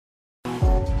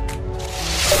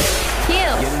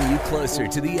closer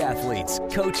to the athletes,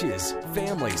 coaches,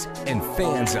 families, and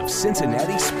fans of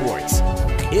Cincinnati sports.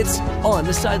 It's On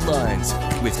the Sidelines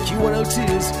with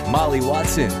Q102's Molly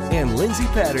Watson and Lindsay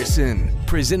Patterson.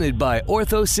 Presented by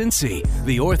OrthoCincy,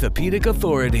 the orthopedic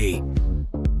authority.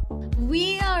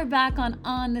 We are back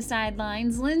on the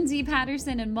Sidelines. Lindsay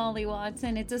Patterson and Molly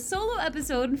Watson. It's a solo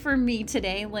episode for me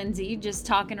today, Lindsay, just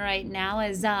talking right now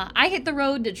as I hit the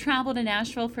road to travel to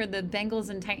Nashville for the Bengals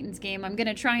and Titans game. I'm going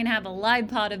to try and have a live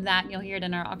pod of that, and you'll hear it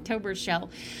in our October show.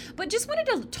 But just wanted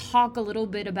to talk a little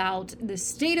bit about the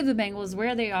state of the Bengals,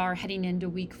 where they are heading into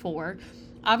week 4.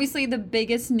 Obviously, the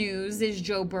biggest news is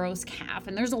Joe Burrow's calf,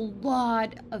 and there's a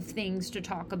lot of things to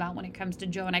talk about when it comes to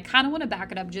Joe, and I kind of want to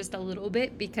back it up just a little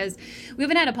bit because we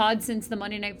haven't had a pod since the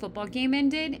Monday Night Football game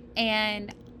ended,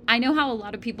 and I know how a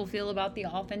lot of people feel about the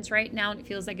offense right now, and it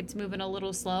feels like it's moving a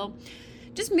little slow.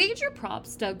 Just major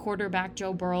props to quarterback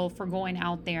Joe Burrow for going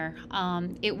out there.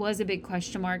 It was a big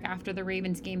question mark after the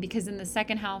Ravens game because in the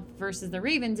second half versus the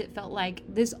Ravens, it felt like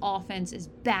this offense is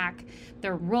back.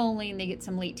 They're rolling. They get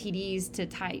some late TDs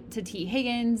to T.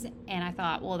 Higgins. And I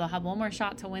thought, well, they'll have one more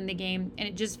shot to win the game. And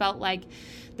it just felt like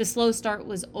the slow start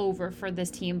was over for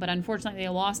this team. But unfortunately, they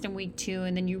lost in week 2,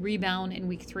 and then you rebound in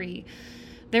week 3.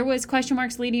 There was question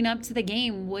marks leading up to the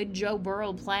game. Would Joe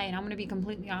Burrow play? And I'm going to be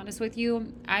completely honest with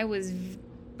you. I was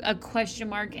a question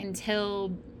mark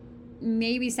until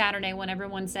maybe Saturday when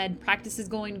everyone said practice is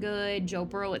going good. Joe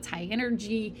Burrow, it's high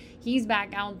energy. He's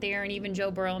back out there. And even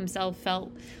Joe Burrow himself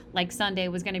felt like Sunday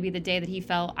was going to be the day that he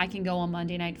felt I can go on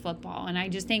Monday Night Football. And I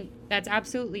just think that's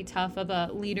absolutely tough of a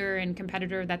leader and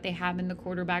competitor that they have in the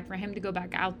quarterback for him to go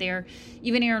back out there.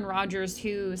 Even Aaron Rodgers,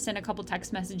 who sent a couple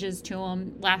text messages to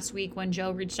him last week when Joe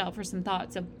reached out for some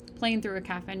thoughts of playing through a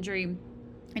calf injury.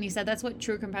 And he said that's what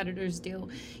true competitors do.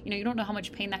 You don't know how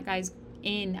much pain that guy's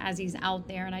in as he's out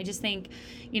there. And I just think,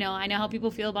 I know how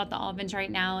people feel about the offense right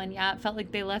now. And yeah, it felt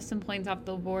like they left some points off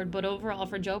the board. But overall,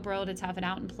 for Joe Burrow to tough it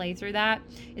out and play through that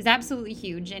is absolutely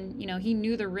huge. And, he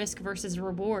knew the risk versus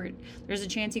reward. There's a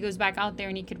chance he goes back out there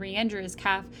and he could re-injure his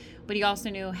calf. But he also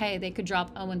knew, hey, they could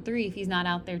drop 0-3 if he's not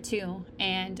out there too.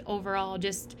 And overall,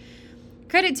 just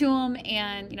credit to him,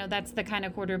 and that's the kind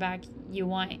of quarterback you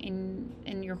want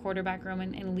in your quarterback room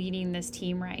and leading this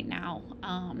team right now.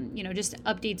 Just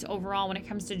updates overall when it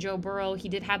comes to Joe Burrow. He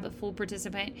did have a full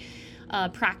participant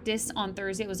practice on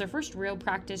Thursday. It was their first real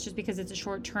practice just because it's a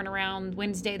short turnaround.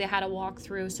 Wednesday they had a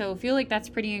walkthrough, so I feel like that's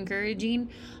pretty encouraging.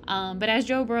 But as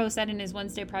Joe Burrow said in his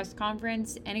Wednesday press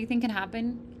conference, anything can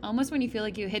happen. Almost when you feel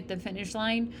like you hit the finish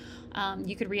line,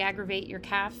 you could re-aggravate your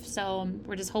calf. So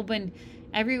we're just hoping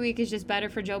every week is just better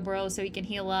for Joe Burrow so he can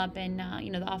heal up and,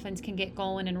 the offense can get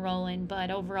going and rolling. But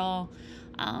overall,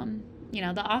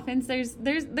 the offense,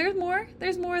 there's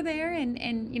more there.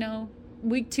 And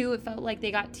week 2, it felt like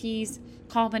they got teased.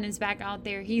 Confidence back out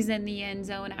there. He's in the end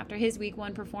zone after his week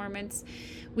 1 performance.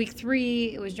 Week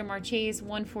 3, it was Jamar Chase,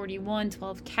 141,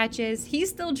 12 catches. He's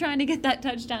still trying to get that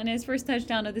touchdown, his first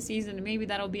touchdown of the season, and maybe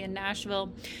that'll be in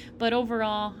Nashville. But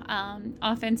overall,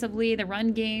 offensively, the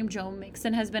run game, Joe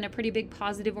Mixon has been a pretty big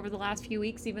positive over the last few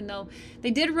weeks, even though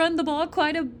they did run the ball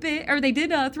quite a bit, or they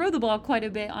did throw the ball quite a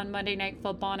bit on Monday Night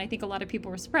Football, and I think a lot of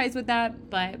people were surprised with that.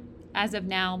 But as of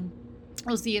now,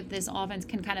 we'll see if this offense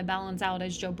can kind of balance out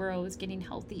as Joe Burrow is getting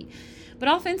healthy.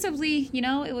 But offensively,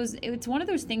 it's one of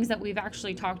those things that we've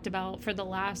actually talked about for the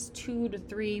last 2 to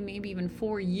 3, maybe even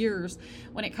 4 years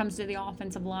when it comes to the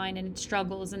offensive line and its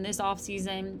struggles. And this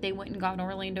offseason, they went and got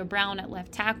Orlando Brown at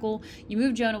left tackle. You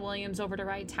moved Jonah Williams over to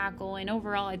right tackle. And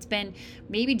overall, it's been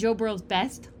maybe Joe Burrow's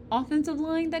best offensive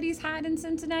line that he's had in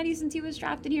Cincinnati since he was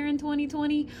drafted here in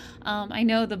 2020. I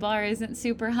know the bar isn't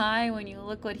super high when you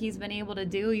look what he's been able to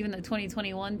do, even the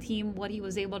 2021 team, what he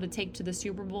was able to take to the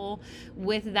Super Bowl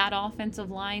with that offensive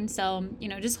line. So,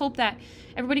 just hope that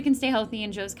everybody can stay healthy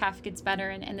and Joe's calf gets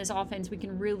better, and this offense, we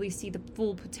can really see the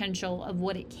full potential of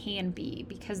what it can be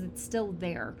because it's still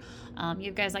there. You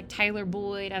have guys like Tyler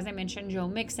Boyd, as I mentioned, Joe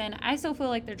Mixon. I still feel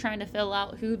like they're trying to fill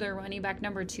out who their running back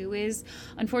number 2 is.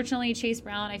 Unfortunately, Chase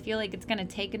Brown, I feel like it's going to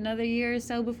take another year or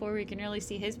so before we can really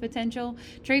see his potential.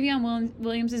 Travion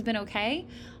Williams has been okay,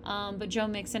 but Joe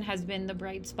Mixon has been the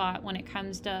bright spot when it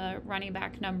comes to running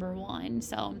back number 1.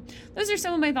 So those are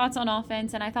some of my thoughts on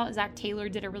offense, and I thought Zach Taylor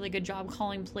did a really good job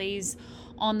calling plays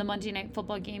on the Monday Night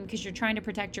Football game because you're trying to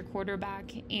protect your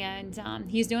quarterback, and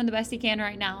he's doing the best he can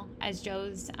right now as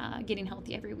Joe's getting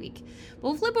healthy every week. But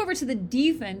we'll flip over to the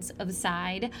defensive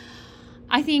side.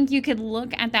 I think you could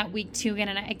look at that week 2 again,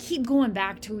 and I keep going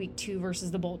back to week 2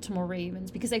 versus the Baltimore Ravens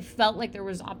because I felt like there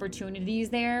was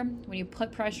opportunities there when you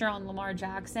put pressure on Lamar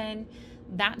Jackson.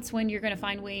 that's when you're going to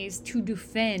find ways to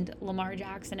defend Lamar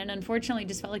Jackson. And unfortunately,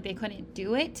 just felt like they couldn't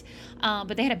do it.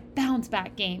 But they had a bounce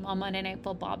back game on Monday Night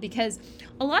Football, because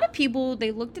a lot of people,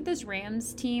 they looked at this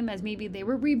Rams team as maybe they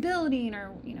were rebuilding,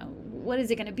 or, what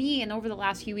is it going to be? And over the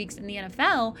last few weeks in the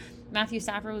NFL, Matthew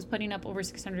Stafford was putting up over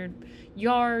 600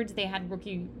 yards. They had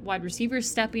rookie wide receivers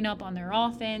stepping up on their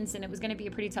offense, and it was going to be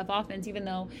a pretty tough offense, even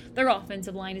though their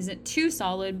offensive line isn't too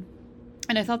solid.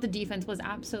 And I thought the defense was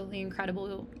absolutely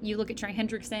incredible. You look at Trey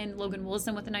Hendrickson, Logan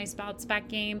Wilson with a nice bounce back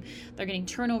game. They're getting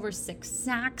turnovers, 6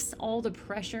 sacks, all the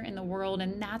pressure in the world.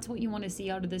 And that's what you want to see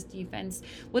out of this defense.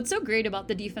 What's so great about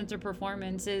the defensive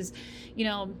performance is,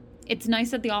 it's nice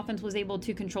that the offense was able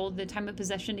to control the time of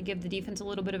possession to give the defense a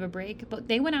little bit of a break, but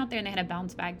they went out there and they had a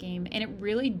bounce back game, and it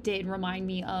really did remind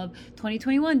me of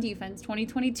 2021 defense,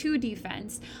 2022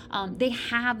 defense. They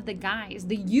have the guys,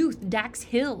 the youth, Dax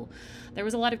Hill. There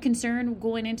was a lot of concern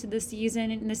going into the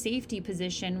season in the safety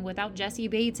position without Jesse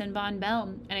Bates and Von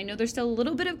Bell, and I know there's still a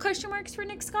little bit of question marks for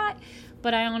Nick Scott,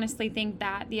 but I honestly think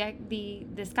that the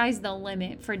sky's the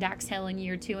limit for Dax Hill in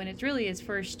year 2, and it's really his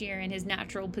first year in his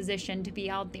natural position to be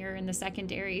out there in the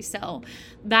secondary. So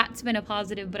that's been a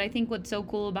positive. But I think what's so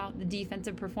cool about the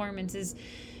defensive performance is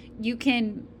you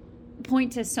can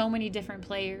point to so many different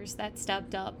players that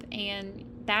stepped up, and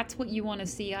that's what you want to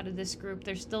see out of this group.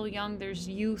 They're still young, there's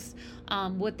youth,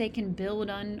 what they can build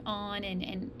on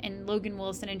and Logan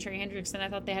Wilson and Trey Hendrickson, I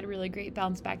thought they had really great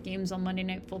bounce back games on Monday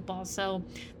Night Football. So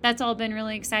that's all been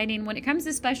really exciting. When it comes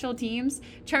to special teams,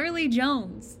 Charlie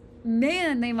Jones,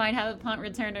 man, they might have a punt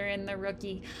returner in the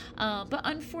rookie. But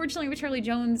unfortunately with Charlie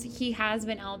Jones, he has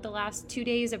been out the last 2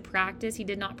 days of practice. He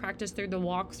did not practice through the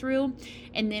walkthrough.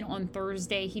 And then on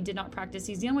Thursday, he did not practice.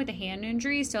 He's dealing with a hand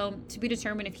injury. So to be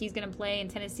determined if he's going to play in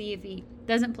Tennessee. If he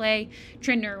doesn't play,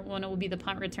 Trentner will be the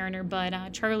punt returner.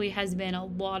 But Charlie has been a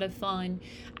lot of fun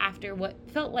after what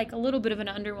felt like a little bit of an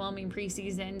underwhelming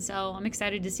preseason. So I'm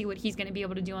excited to see what he's going to be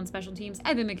able to do on special teams.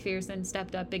 Evan McPherson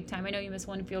stepped up big time. I know you missed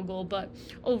one field goal, but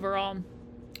overall,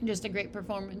 just a great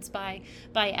performance by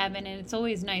Evan. And it's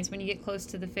always nice when you get close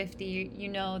to the 50, you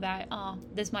know that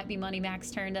this might be Money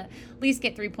Mac's turn to at least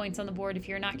get 3 points on the board if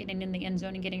you're not getting in the end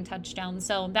zone and getting touchdowns.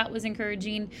 So that was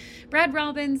encouraging. Brad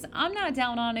Robbins, I'm not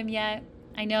down on him yet.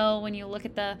 I know when you look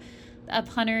at a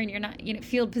punter and you're not,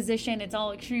 field position, it's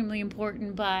all extremely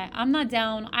important, but I'm not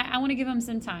down. I want to give him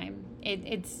some time.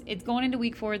 It's going into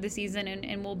week 4 of the season,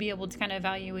 and we'll be able to kind of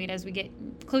evaluate as we get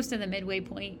close to the midway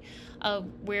point of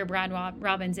where Brad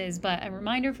Robbins is. But a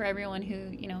reminder for everyone who,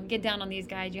 get down on these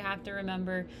guys, you have to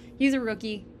remember he's a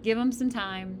rookie, give him some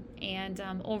time. And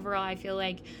overall, I feel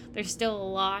like there's still a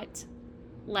lot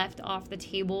left off the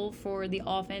table for the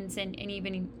offense and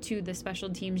even to the special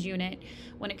teams unit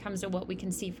when it comes to what we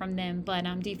can see from them. But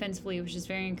defensively, it was just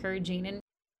very encouraging. And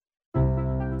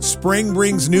spring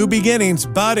brings new beginnings,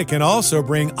 but it can also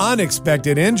bring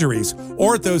unexpected injuries.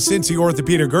 Ortho Cincy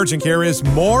Orthopedic Urgent Care is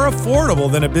more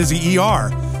affordable than a busy ER.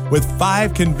 With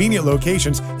 5 convenient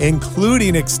locations,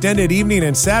 including extended evening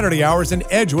and Saturday hours in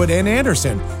Edgewood and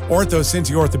Anderson, Ortho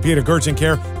Cincy Orthopedic Urgent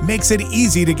Care makes it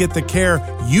easy to get the care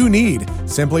you need.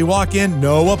 Simply walk in,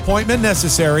 no appointment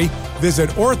necessary. Visit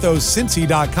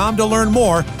orthocincy.com to learn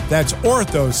more. That's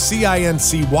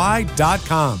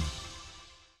orthocincy.com.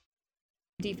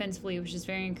 Defensively, it was just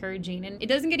very encouraging, and it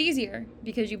doesn't get easier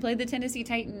because you play the Tennessee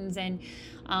Titans, and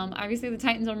obviously the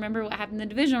Titans will remember what happened in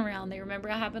the divisional round. They remember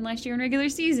what happened last year in regular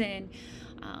season.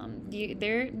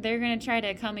 They're going to try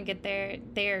to come and get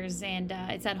theirs, and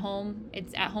it's at home.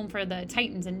 It's at home for the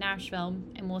Titans in Nashville,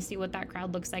 and we'll see what that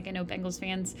crowd looks like. I know Bengals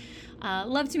fans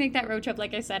love to make that road trip.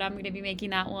 Like I said, I'm going to be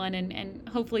making that one, and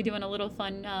hopefully doing a little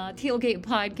fun tailgate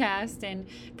podcast and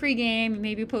pregame and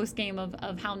maybe postgame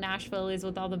of how Nashville is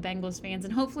with all the Bengals fans,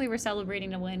 and hopefully we're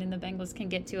celebrating a win and the Bengals can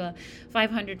get to a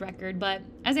 500 record. But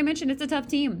as I mentioned, it's a tough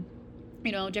team.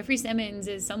 Jeffrey Simmons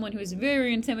is someone who is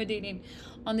very intimidating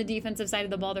on the defensive side of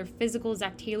the ball. They're physical.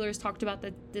 Zach Taylor's talked about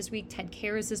that this week. Ted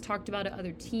Karras has talked about it.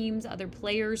 Other teams, other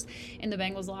players in the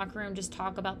Bengals locker room just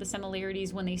talk about the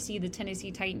similarities when they see the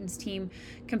Tennessee Titans team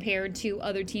compared to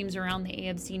other teams around the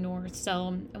AFC North.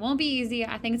 So it won't be easy.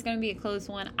 I think it's going to be a close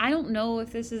one. I don't know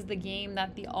if this is the game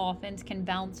that the offense can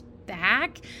bounce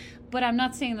back, but I'm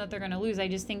not saying that they're going to lose. I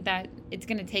just think that it's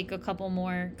going to take a couple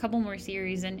more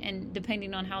series, and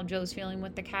depending on how Joe's feeling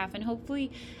with the calf, and hopefully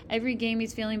every game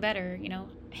he's feeling better.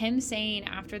 Him saying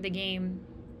after the game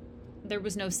there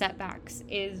was no setbacks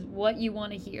is what you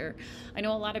want to hear. I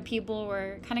know a lot of people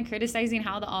were kind of criticizing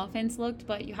how the offense looked,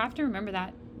 but you have to remember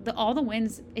that all the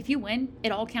wins, if you win,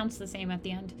 it all counts the same at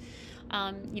the end.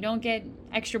 You don't get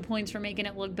extra points for making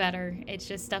it look better. It's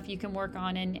just stuff you can work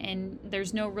on, and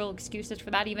there's no real excuses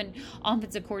for that. Even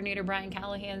offensive coordinator Brian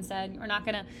Callahan said we're not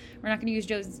gonna use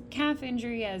Joe's calf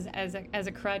injury as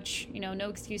a crutch. No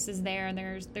excuses there, and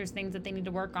there's things that they need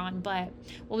to work on. But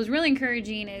what was really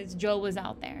encouraging is Joe was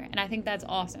out there, and I think that's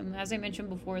awesome. As I mentioned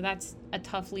before, that's a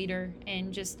tough leader,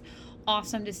 and just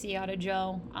awesome to see out of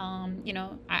Joe.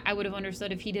 I would have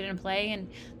understood if he didn't play, and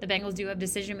the Bengals do have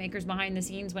decision makers behind the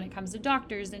scenes when it comes to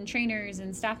doctors and trainers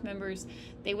and staff members.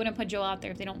 They wouldn't put Joe out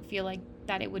there if they don't feel like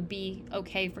that it would be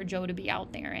okay for Joe to be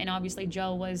out there. And obviously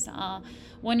Joe was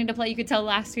wanting to play. You could tell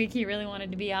last week he really wanted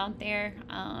to be out there.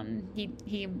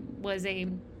 He was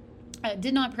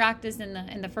did not practice in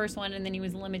the first one, and then he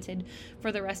was limited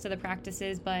for the rest of the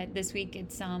practices. But this week,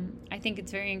 I think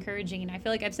it's very encouraging, and I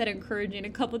feel like I've said encouraging a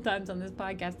couple times on this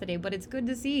podcast today. But it's good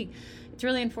to see. It's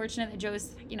really unfortunate that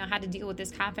Joe's had to deal with this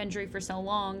calf injury for so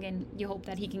long, and you hope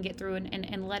that he can get through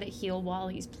and let it heal while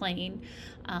he's playing.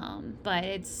 But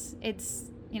it's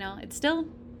still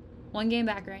one game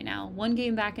back right now. One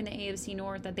game back in the AFC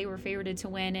North that they were favored to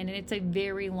win, and it's a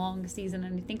very long season,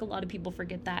 and I think a lot of people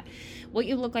forget that. What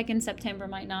you look like in September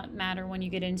might not matter when you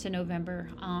get into November.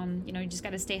 You just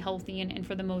got to stay healthy, and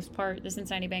for the most part, the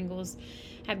Cincinnati Bengals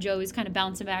have Joe who's kind of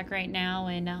bouncing back right now,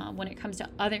 and when it comes to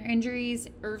other injuries,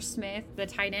 Irv Smith, the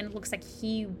tight end, looks like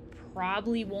he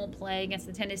probably won't play against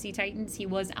the Tennessee Titans. He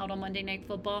was out on Monday Night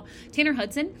Football. Tanner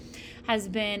Hudson has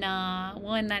been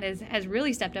one that has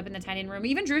really stepped up in the tight end room.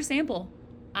 Even Drew Sample.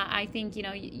 I think,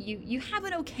 you have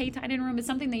an okay tight end room. It's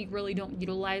something that you really don't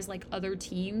utilize like other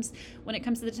teams when it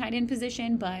comes to the tight end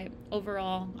position. But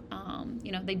overall,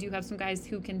 they do have some guys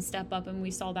who can step up, and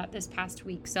we saw that this past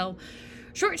week. So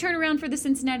short turnaround for the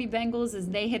Cincinnati Bengals as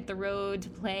they hit the road to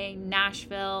play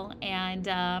Nashville,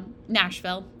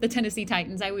 the Tennessee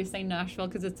Titans. I always say Nashville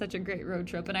because it's such a great road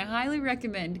trip, and I highly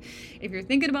recommend if you're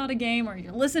thinking about a game or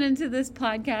you're listening to this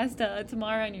podcast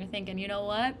tomorrow and you're thinking, you know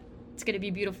what, it's going to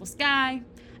be beautiful sky.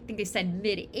 I think they said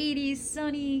mid-80s,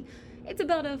 sunny. It's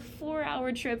about a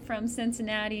 4-hour trip from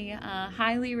Cincinnati.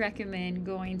 Highly recommend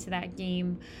going to that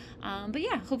game. But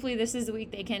yeah, hopefully this is the week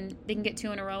they can get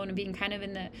 2 in a row and being kind of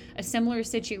in a similar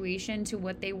situation to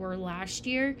what they were last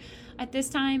year at this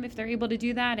time. If they're able to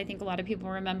do that, I think a lot of people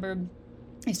remember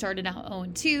they started out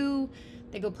 0-2.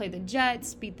 They go play the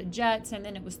Jets, beat the Jets, and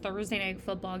then it was Thursday Night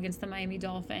Football against the Miami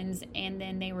Dolphins, and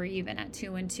then they were even at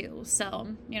 2-2.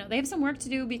 So, they have some work to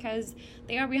do because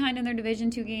they are behind in their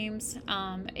Division II games.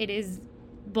 It is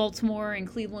Baltimore and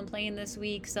Cleveland playing this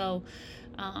week, so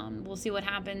we'll see what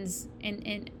happens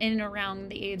in and around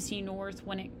the AFC North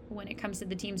when it comes to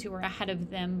the teams who are ahead of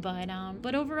them.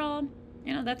 But overall,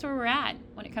 that's where we're at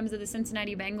when it comes to the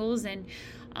Cincinnati Bengals. And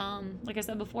like I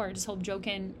said before, I just hope Joe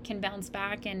can bounce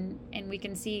back and we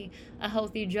can see a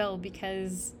healthy Joe,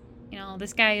 because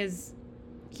this guy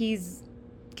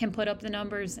can put up the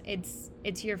numbers.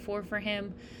 It's year 4 for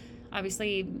him.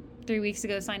 Obviously 3 weeks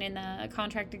ago signing the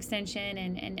contract extension,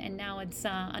 and now it's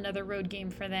another road game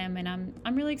for them, and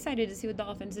I'm really excited to see what the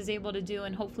offense is able to do,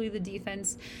 and hopefully the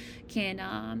defense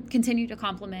can continue to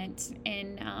complement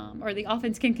or the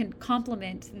offense can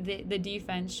complement the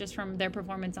defense just from their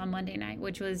performance on Monday night,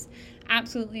 which was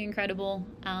absolutely incredible.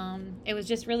 It was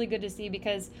just really good to see,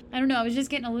 because I don't know, I was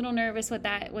just getting a little nervous with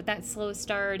that slow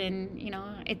start, and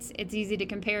it's easy to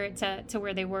compare it to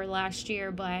where they were last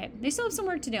year, but they still have some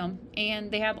work to do,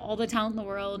 and they have all the talent in the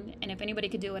world, and if anybody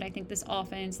could do it, I think this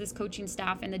offense, this coaching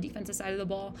staff, and the defensive side of the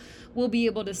ball will be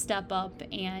able to step up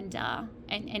and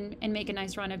make a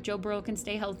nice run. If Joe Burrow can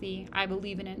stay healthy, I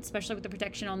believe in it, especially with the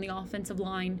protection on the offensive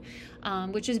line,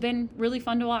 which has been really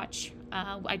fun to watch.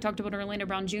 I talked about Orlando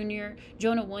Brown Jr.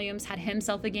 Jonah Williams had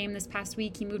himself a game this past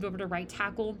week. He moved over to right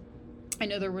tackle. I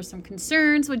know there were some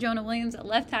concerns with Jonah Williams at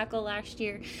left tackle last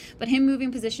year, but him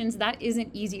moving positions, that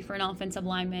isn't easy for an offensive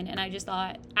lineman, and I just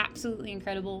thought absolutely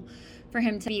incredible for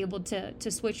him to be able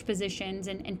to switch positions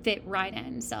and fit right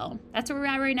in. So that's where we're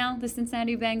at right now. The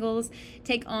Cincinnati Bengals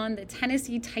take on the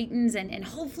Tennessee Titans, and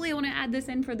hopefully I want to add this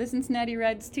in for the Cincinnati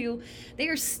Reds too. They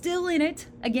are still in it,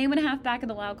 a game and a half back in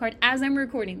the wild card as I'm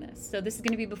recording this. So this is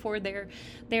going to be before their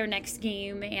next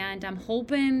game, and I'm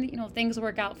hoping things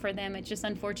work out for them. It's just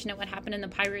unfortunate what happened in the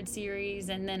Pirates series,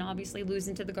 and then obviously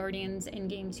losing to the Guardians in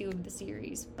game 2 of the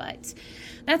series. But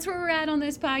that's where we're at on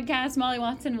this podcast. Molly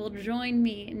Watson will join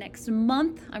me next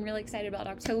month. I'm really excited about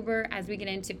October as we get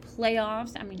into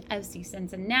playoffs. FC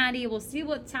Cincinnati. We'll see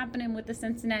what's happening with the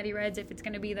Cincinnati Reds, if it's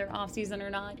going to be their offseason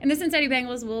or not. And the Cincinnati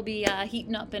Bengals will be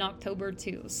heating up in October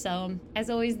too. So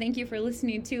as always, thank you for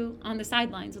listening to On the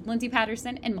Sidelines with Lindsay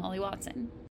Patterson and Molly Watson.